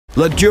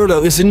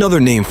Lagertha is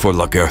another name for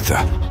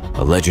Lagertha,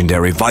 a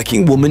legendary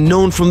Viking woman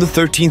known from the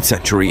 13th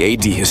century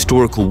AD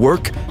historical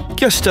work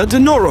Gesta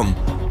Danorum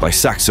by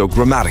Saxo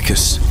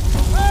Grammaticus.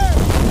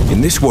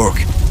 In this work,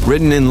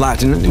 written in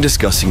Latin and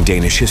discussing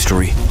Danish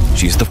history,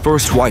 she is the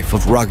first wife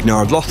of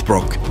Ragnar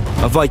Lothbrok,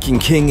 a Viking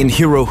king and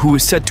hero who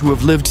is said to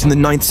have lived in the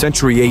 9th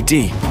century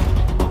AD.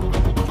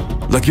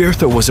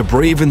 Lagertha was a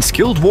brave and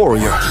skilled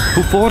warrior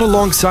who fought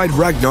alongside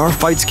Ragnar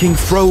fights King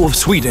Fro of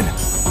Sweden,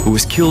 who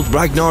has killed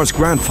Ragnar's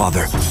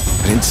grandfather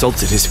and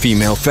insulted his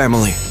female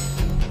family.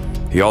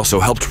 He also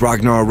helped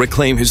Ragnar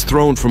reclaim his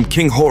throne from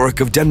King Horik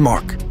of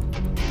Denmark.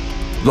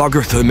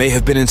 Lagertha may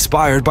have been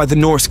inspired by the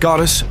Norse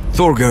goddess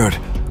Thorgerd,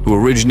 who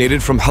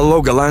originated from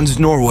Hålogaland,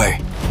 Norway.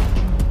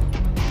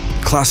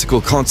 The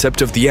classical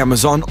concept of the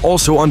Amazon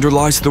also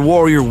underlies the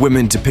warrior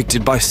women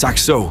depicted by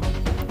Saxo.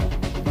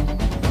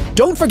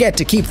 Don't forget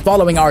to keep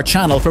following our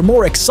channel for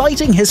more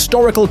exciting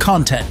historical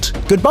content.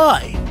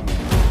 Goodbye!